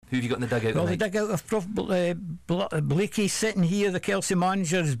Who have you got in the dugout Well, the tonight? dugout of Prof. Blakey sitting here. The Kelsey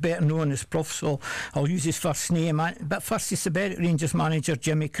manager is better known as Prof, so I'll use his first name. But first is the Berwick Rangers manager,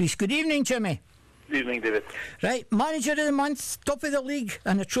 Jimmy Crease. Good evening, Jimmy. Good evening, David. Right, manager of the month, top of the league,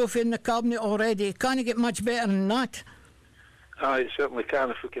 and a trophy in the cabinet already. Can't it get much better than that? It certainly can.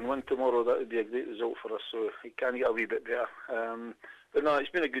 If we can win tomorrow, that would be a great result for us, so it can get a wee bit better. But no,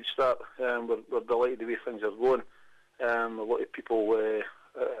 it's been a good start. We're delighted the way things are going. A lot of people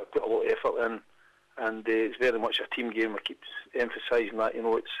put a lot of effort in, and it's very much a team game. I keep emphasising that. You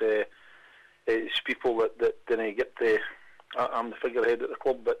know, it's people that didn't get the... I'm the figurehead at the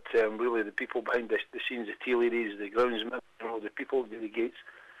club, but really the people behind the scenes, the tea ladies, the groundsmen, you know, the people at the gates.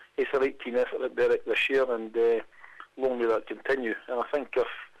 It's a right team effort at Berwick this year, and long may that continue. And I think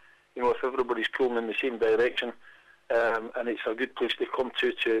if everybody's pulling in the same direction, and it's a good place to come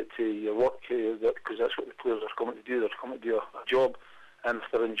to your work, because that's what the players are coming to do. They're coming to do a job, and if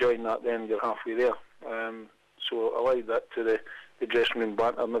they're enjoying that, then you're halfway there. So I like that to the dressing room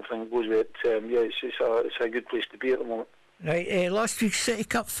banter and everything goes with it. It's a good place to be at the moment. Right, last week's City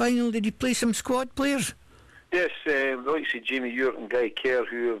Cup final, did you play some squad players? Yes, the likes of Jamie Ewart and Guy Kerr,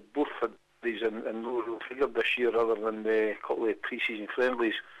 who have both had these and no figured this year other than a couple of pre-season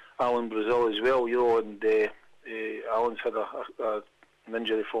friendlies. Alan Brazil as well, you know, and Alan's had an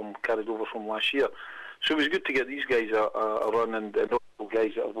injury carried over from last year. So it was good to get these guys a run, and all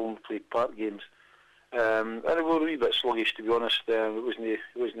guys that have only played part games. And it was a wee bit sluggish, to be honest. It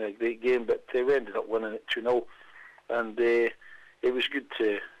wasn't a great game, but we ended up winning it 2-0. And it was good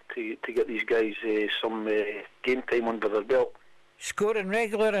to get these guys some game time under their belt. Scoring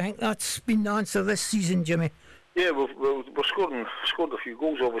regular, I think that's been the answer this season, Jimmy. Yeah, we're scored a few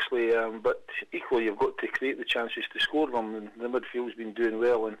goals, obviously, but equally you've got to create the chances to score them. And the midfield's been doing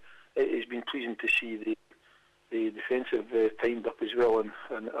well, and it's been pleasing to see the defensive timed up as well, and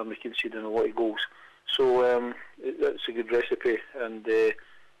are conceding a lot of goals. So that's a good recipe, and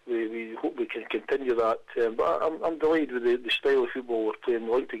we hope we can continue that. But I'm delighted with the style of football we're playing.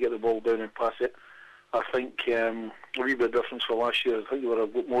 We like to get the ball down and pass it. I think a wee bit of difference for last year. I think there were a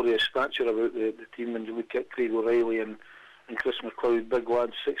bit more of a stature about the team when you look at Craig O'Reilly and Chris McLeod, big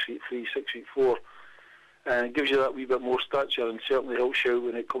lads, 6'3", 6'4". It gives you that wee bit more stature, and certainly helps you out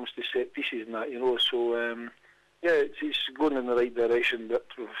when it comes to set pieces and that, you know. So it's going in the right direction, but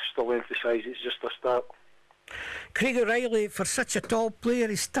we've still emphasised it's just a start. Craig O'Reilly, for such a tall player,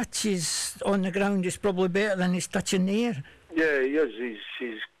 his touches on the ground is probably better than his touch in the air. Yeah, he is.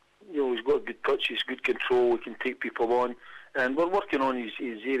 He's got a good touch. He's good control. He can take people on, and we're working on his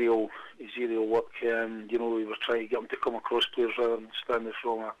aerial work. We were trying to get him to come across players rather than standing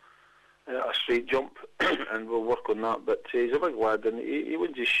from a straight jump, and we'll work on that. But he's a big lad, and he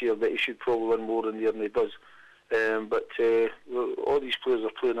wouldn't just share that he should probably win more in the air than he does. But all these players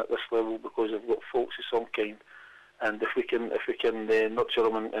are playing at this level because they've got faults of some kind, and if we can nurture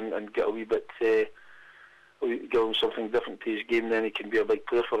them and get a wee bit, give him something different to his game, then he can be a big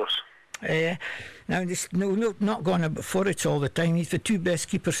player for us. Now, not going about for it all the time. He's the two best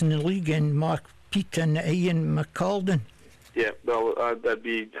keepers in the league, in Mark Peat and Ian McCalden. Yeah, well, I'd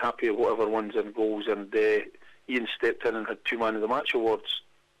be happy with whatever wins in goals, and Ian stepped in and had 2 Man of the Match awards.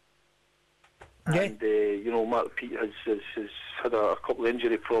 Yeah. And Mark Peat has had a couple of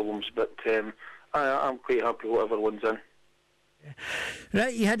injury problems, but I'm quite happy with whatever wins in.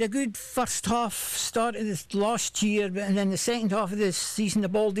 Right, you had a good first half start of this last year, and then the second half of this season the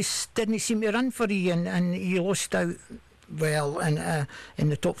ball just didn't seem to run for you, and you lost out in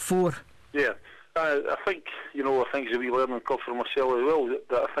the top 4. Yeah, I think it's a wee learning curve for myself as well.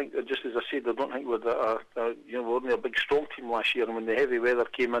 That I think, just as I said, I don't think we were only a big strong team last year, and when the heavy weather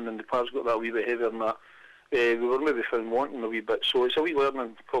came in and the parts got that wee bit heavier than that, we were maybe found wanting a wee bit. So it's a wee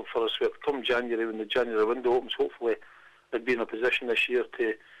learning curve for us. Come January, when the January window opens, hopefully I'd be in a position this year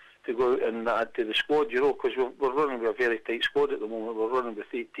to go out and add to the squad, because we're running with a very tight squad at the moment. We're running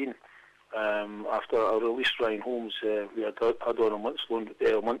with 18. After I released Ryan Holmes, we had on a month's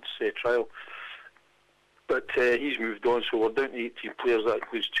trial. But he's moved on, so we're down to 18 players. That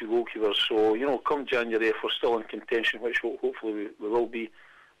includes 2 goalkeepers. So, come January, if we're still in contention, which hopefully we will be,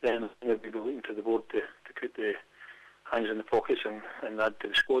 then we'll be looking to the board to put the hands in the pockets and add to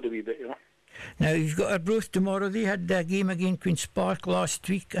the squad a wee bit, Now, you've got Arbroath tomorrow. They had a game against Queen's Park last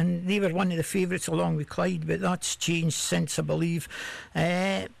week, and they were one of the favourites along with Clyde, but that's changed since, I believe.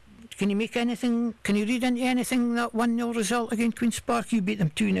 Can you read into anything, that 1-0 result against Queen's Park? You beat them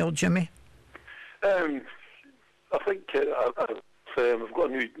 2-0, Jimmy. I think we've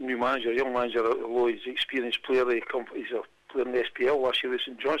got a new manager, a young manager, although he's an experienced player. He's a player in the SPL last year with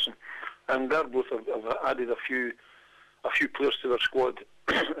St Johnstone, and Arbroath have added a few players to their squad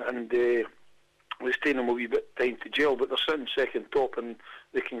and was taking them a wee bit time to gel, but they're sitting second top and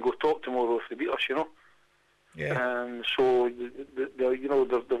they can go top tomorrow if they beat us, Yeah. So they've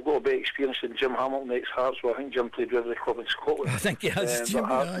got a bit of experience in Jim Hamilton, ex-Hearts, so I think Jim played with every club in Scotland. I think he has, Jim.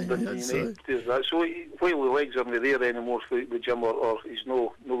 So while the legs aren't there anymore with Jim, or he's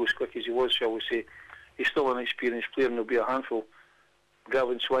no as quick as he was, shall we say, he's still an experienced player and there'll be a handful.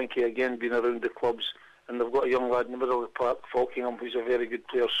 Gavin Swankie again being around the clubs, and they've got a young lad in the middle of the park, Falkingham, who's a very good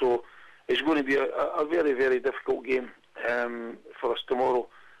player. So it's going to be a very, very difficult game for us tomorrow.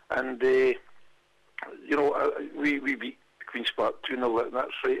 And we beat Queen's Park 2-0,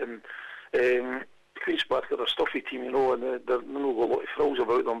 that's right. And Queen's Park are a stuffy team, and they've not got a lot of frills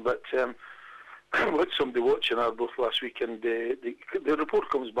about them. But I had somebody watching Arbroath last week, and the report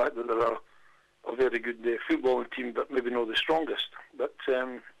comes back that they're a very good footballing team, but maybe not the strongest. But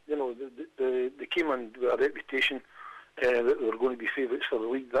they came in with a reputation that they were going to be favourites for the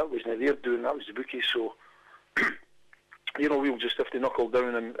league. That wasn't their doing, that was the bookies. So we'll just have to knuckle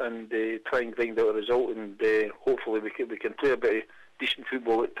down and try and grind out a result, and hopefully we can play a bit of decent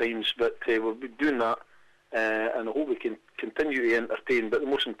football at times. But we'll be doing that, and I hope we can continue to entertain. But the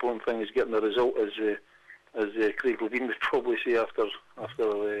most important thing is getting the result, as Craig Levine would probably say after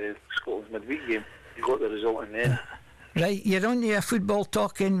Scotland's midweek game. He got the result in the end. Right, you're on the football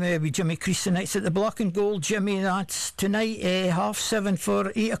talking with Jimmy Creasy tonight at the Black and Gold. Jimmy, that's tonight, 7:30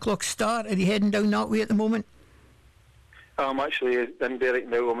 for 8 o'clock start. Are you heading down that way at the moment? I'm actually in Berwick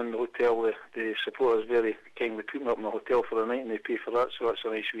now. I'm in the hotel. The supporters very kindly put me up in the hotel for the night, and they pay for that, so that's a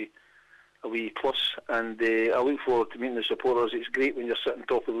nice wee plus. And I look forward to meeting the supporters. It's great when you're sitting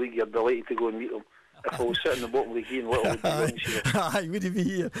top of the league. You're delighted to go and meet them. If I was sitting in the bottom of the league, would he be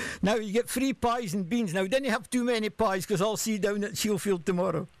here? Now you get free pies and beans. Now, didn't you have too many pies, because I'll see you down at Shielfield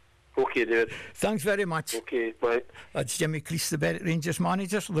tomorrow. Okay, David. Thanks very much. Okay, bye. That's Jimmy Creasy, the Berwick Rangers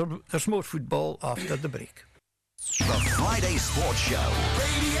manager. There's more football after the break. The Friday Sports Show.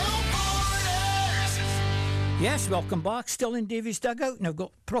 Radio Borders. Yes, welcome back. Still in Davies dugout. And I've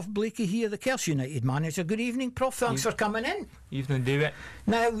got Prof Blakey here, the Kells United manager. Good evening, Prof. Thanks for coming in. Evening, David.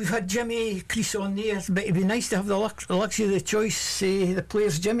 Now, we've had Jimmy Creasy on there, but it'd be nice to have the luxury of the choice the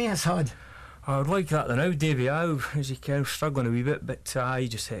players Jimmy has had. I would like that now, Davey. As you can, struggling a wee bit, but you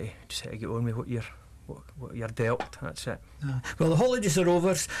just had to get on with what you're dealt. That's it. Well, the holidays are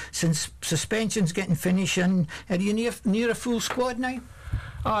over since suspension's getting finished, and are you near a full squad now?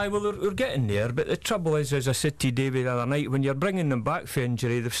 Aye, well, we're getting there, but the trouble is, as I said to David the other night, when you're bringing them back for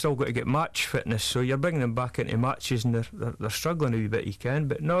injury, they've still got to get match fitness, so you're bringing them back into matches, and they're struggling a wee bit, you can.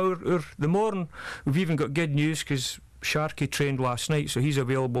 But now, the morning, we've even got good news, because Sharkey trained last night, so he's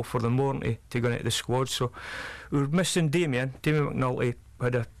available for the morning to go into the squad. So we're missing Damien McNulty.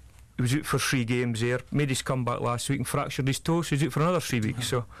 He was out for 3 games there, made his comeback last week and fractured his toe, so he's out for another 3 weeks.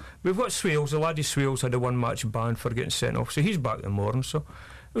 So we've got Swales, the laddie Swales had a 1-match ban for getting sent off, so he's back in the morning. So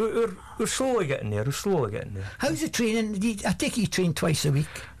we're slowly getting there. How's the training? I take you train twice a week.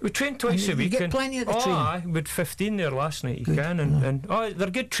 We train twice a week. You get plenty of the training. Aye, we had 15 there last night. You can, and they're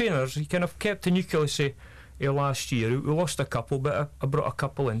good trainers. You kind of kept the nucleus last year. We lost a couple, but I brought a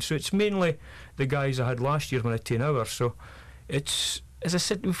couple in. So it's mainly the guys I had last year when I had 10 hours. So it's, as I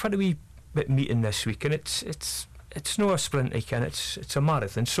said, we've had a wee bit meeting this week, and it's not a sprint, it's a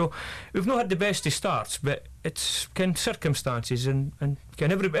marathon. So we've not had the best of starts, but it's kind of circumstances, and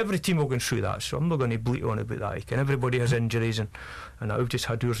every team will go through that. So I'm not going to bleat on about that. Everybody has injuries, and we've just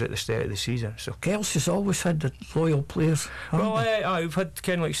had ours at the start of the season. So Kells has always had the loyal players. Well, we've had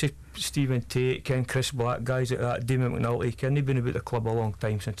like say Stephen Tate, Chris Black, guys like that, Damien McNulty. They've been about the club a long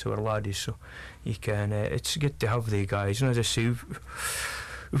time since we were laddies. So you can. It's good to have the guys, and as I say,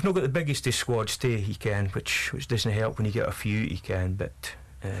 we've not got the biggest of squads which doesn't help when you get a few, but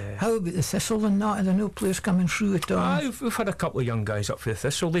how about the Thistle and that? Are there no players coming through at all? We've had a couple of young guys up for the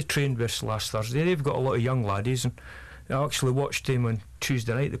Thistle. They trained with us last Thursday. They've got a lot of young laddies, and I actually watched them on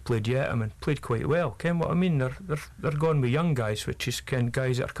Tuesday night. They played Yettam and played quite well. Ken what I mean? They're going with young guys, which is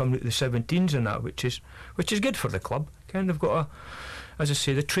guys that are coming out of the 17s and that, which is good for the club. They've got as I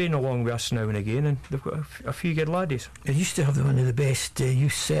say, they train along with us now and again, and they've got a few good laddies. They used to have one of the best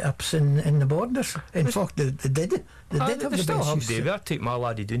youth setups in the Borders. In fact, they did. They did have the still best have youth. Dave. I take my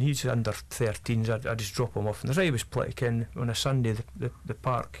laddie down. He's under 13s. I just drop him off, and there's always playing on a Sunday. The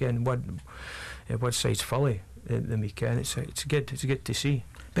park in Woodside's fully the weekend. It's good. It's good to see.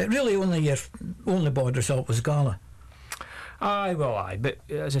 But really, only Borders up was Gala. Aye, but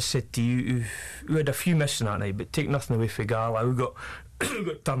as I said to you, we had a few missing that night, but take nothing away from Gala. We got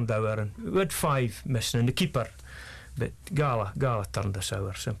turned out, and we had 5 missing, and the keeper, but Gala turned us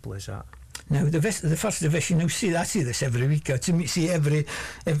out, simple as that. Now the first division, I say this every week. I see every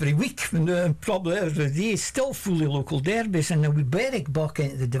week, probably every day. Still fully local derbies, and now we Berwick back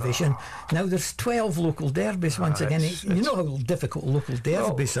into the division. Now there's 12 local derbies once again. You know how difficult local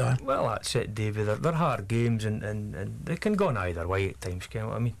derbies are. Well, that's it, David. They're hard games, and they can go either way at times. You know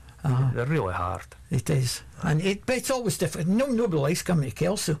what I mean? They're really hard. It is, but it's always different. Nobody likes coming to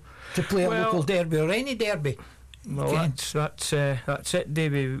Kelso to play a local derby or any derby. Well, that's it,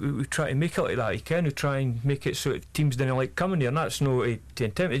 David. We try to make it like that. You can. We try and make it so teams don't like coming here. And that's no to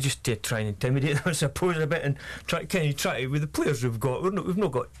intimidate. Just to try and intimidate them, I suppose, a bit, and try to with the players we've got. We've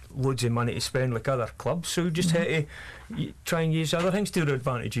not got loads of money to spend like other clubs, so we just have to try and use other things to their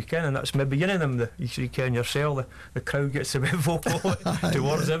advantage. You can, and that's maybe one of them. You can yourself. The crowd gets a bit vocal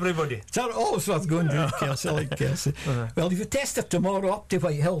towards everybody. It's always worth going to Kelsey. I like Kelsey. Well, if you test it tomorrow up to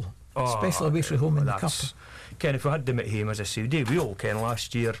Whitehill, especially away from home in the cup. Ken, if we had them at home, as I say, we all ken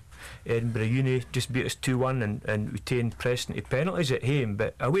last year Edinburgh Uni just beat us 2-1 and we taken Preston to penalties at home,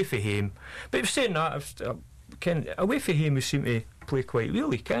 but away from home. But saying that, Ken, away from home we seem to play quite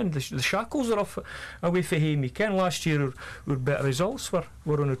well. You can. The shackles are off away from home. You can. Last year were better results were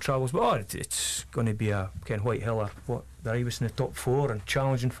on the travels, but it's going to be a Whitehill or they're always in the top 4 and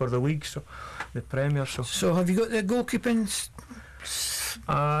challenging for the league, so the Premier. So have you got the goalkeeping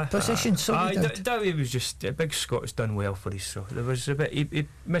position sorted out? That was just Big Scott's done well for us, so there was a bit he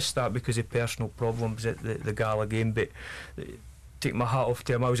missed that because of personal problems at the Gala game, but take my hat off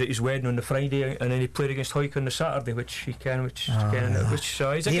to him. I was at his wedding on the Friday and then he played against Hoyk on the Saturday, which he's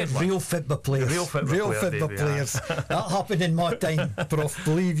a real football players. Real football players. That happened in my time, Prof,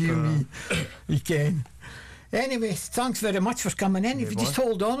 believe you me. He can. Anyway, thanks very much for coming in. If you just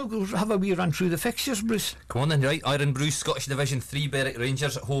hold on, we'll have a wee run through the fixtures, Bruce. Come on then, right. Iron Bruce, Scottish Division 3, Berwick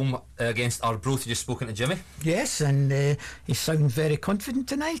Rangers at home against Arbroath. You just spoken to Jimmy. Yes, and he sounds very confident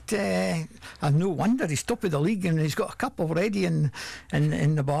tonight. And no wonder, he's top of the league and he's got a cup already in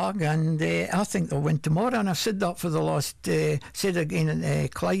the bag, and I think they'll win tomorrow. And I've said that for the last, said again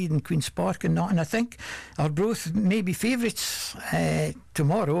at Clyde and Queen's Park and that, and I think Arbroath may be favourites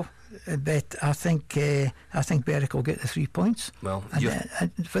tomorrow. But I think Berwick will get the 3 points. Well,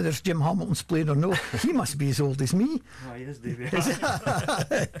 whether Jim Hamilton's playing or no, he must be as old as me. Oh, he is, David.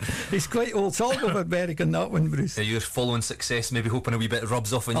 He's quite old. So I'll go for Berwick on that one, Bruce. You're following success, maybe hoping a wee bit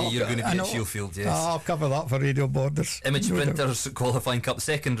rubs off on you. You're going to be at Sheffield, yes. I'll cover that for Radio Borders. Image Printers qualifying cup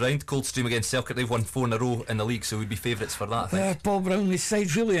second round. Coldstream against Selkirk. They've won 4 in a row in the league, so we'd be favourites for that, I think. Paul Brownley's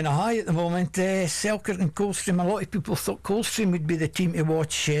side's really in a high at the moment. Selkirk and Coldstream. A lot of people thought Coldstream would be the team to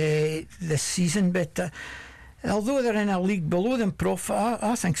watch this season, but although they're in a league below them, Prof,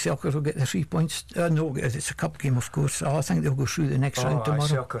 I think Selkirk will get the 3 points. No, it's a cup game, of course. I think they'll go through the next round tomorrow.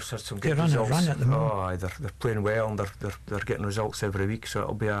 Selkirk's had some good results. They're on a run at the moment. They're playing well and they're getting results every week, so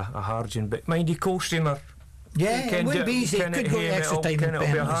it'll be a hard one. But mind you, Coldstream are. Yeah, it would be easy. It could go extra time. It'll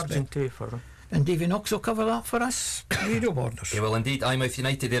be a hard one too for them. And Davy Knox will cover that for us. Radio Borders. Yeah, well, indeed. Eyemouth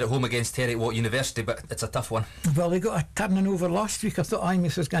United, they're at home against Heriot Watt University, but it's a tough one. Well, they got a turning over last week. I thought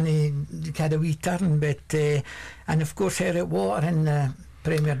Eyemouth was going to had a wee turn, but and of course Heriot Watt are in the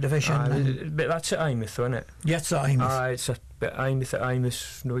Premier Division. But that's at Eyemouth, isn't it? Yes, at Eyemouth. It's a bit Eyemouth at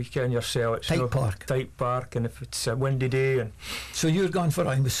Eyemouth. No, you can yourself. It's tight park, and if it's a windy day, and so you're going for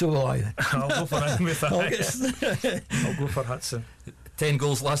Eyemouth, so will I. I'll go for Eyemouth. I'll go for Hudson. 10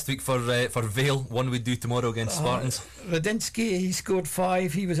 goals last week for Vale. 1 we do tomorrow against Spartans. Radinsky, he scored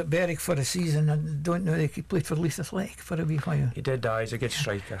 5. He was at Berwick for a season. I don't know if he played for Leith Athletic for a wee while. He did. He's a good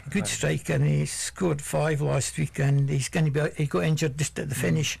striker. Good striker, and he scored 5 last week. And he's going to be. He got injured just at the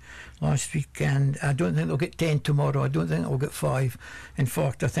finish last week, and I don't think they'll get 10 tomorrow. I don't think they'll get 5. In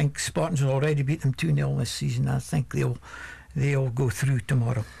fact, I think Spartans will already beat them 2-0 this season. I think they'll go through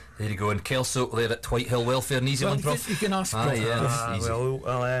tomorrow. There you go. And Kelso, they're at Whitehill. Welfare, an easy one, Prof. You can ask Prof.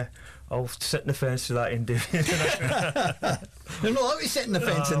 Yeah, I'll sit in the fence with that in David. You're not allowed to sit in the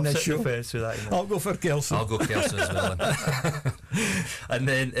fence in this show. I'll go for Kelso. I'll go Kelso as well then. And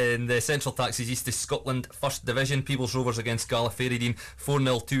then in the Central Taxis East of Scotland First Division, Peebles Rovers against Gallifreydean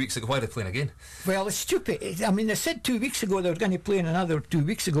 4-0 2 weeks ago. Why are they playing again? Well, it's stupid. I mean, they said 2 weeks ago they were going to play in another 2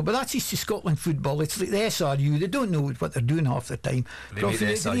 weeks ago, but that's East of Scotland football. It's like the SRU. They don't know what they're doing half the time. They made the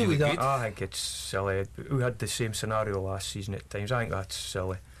SRU look good. I think it's silly. We had the same scenario last season at times. I think that's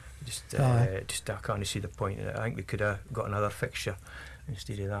silly. Just I can't see the point in it. I think we could have got another fixture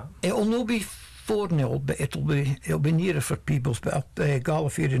instead of that. It'll no be 4-0, but it'll be nearer for Peebles, but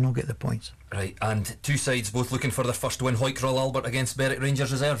Gallifrey will get the points. Right, and two sides both looking for their first win. Hoyk Royal Albert against Berwick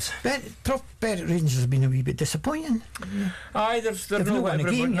Rangers reserves. Berwick Rangers has been a wee bit disappointing. Aye, they're They've not won a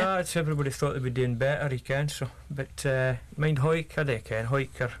game yet. It's everybody thought they'd be doing better, you can. So, but mind Hoyk, I reckon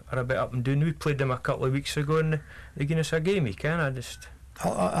Hoyk are a bit up and down. We played them a couple of weeks ago and they gave us a game, you can.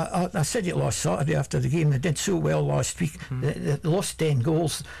 I said it last Saturday after the game. They did so well last week. They lost 10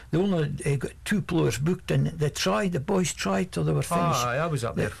 goals. They only got 2 players booked, and the boys tried till they were finished. I was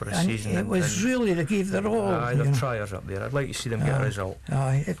up there for a and season. It was really, they gave their all. Aye, they're triers up there. I'd like to see them get a result.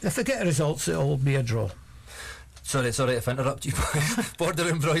 Aye, if they get results, it'll be a draw. Sorry if I interrupt you. Border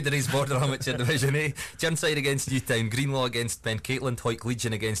Embroideries, Border Amateur Division A. Chirnside against Newtown, Greenlaw against Pencaitland, Hoyk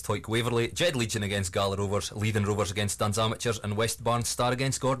Legion against Hoyk Waverley, Jed Legion against Gala Rovers, Leithen Rovers against Duns Amateurs, and West Barnes Star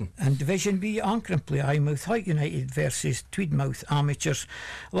against Gordon. And Division B, Ancram play Eyemouth, Hoyk United versus Tweedmouth Amateurs,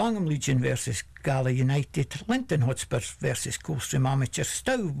 Langham Legion versus Gala United, Linton Hotspurs versus Coldstream Amateurs,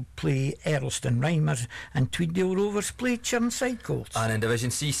 Stow play Earlston Rhymers, and Tweeddale Rovers play Chirnside Colts. And in Division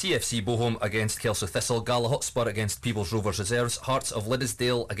C, CFC Boholm against Kelso Thistle, Gala Hotspur against Peebles Rovers Reserves, Hearts of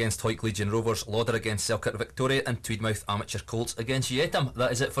Liddesdale against Hoyk Legion Rovers, Lauder against Selkirk Victoria, and Tweedmouth Amateur Colts against Yeetham.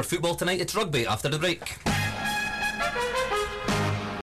 That is it for football tonight. It's rugby after the break.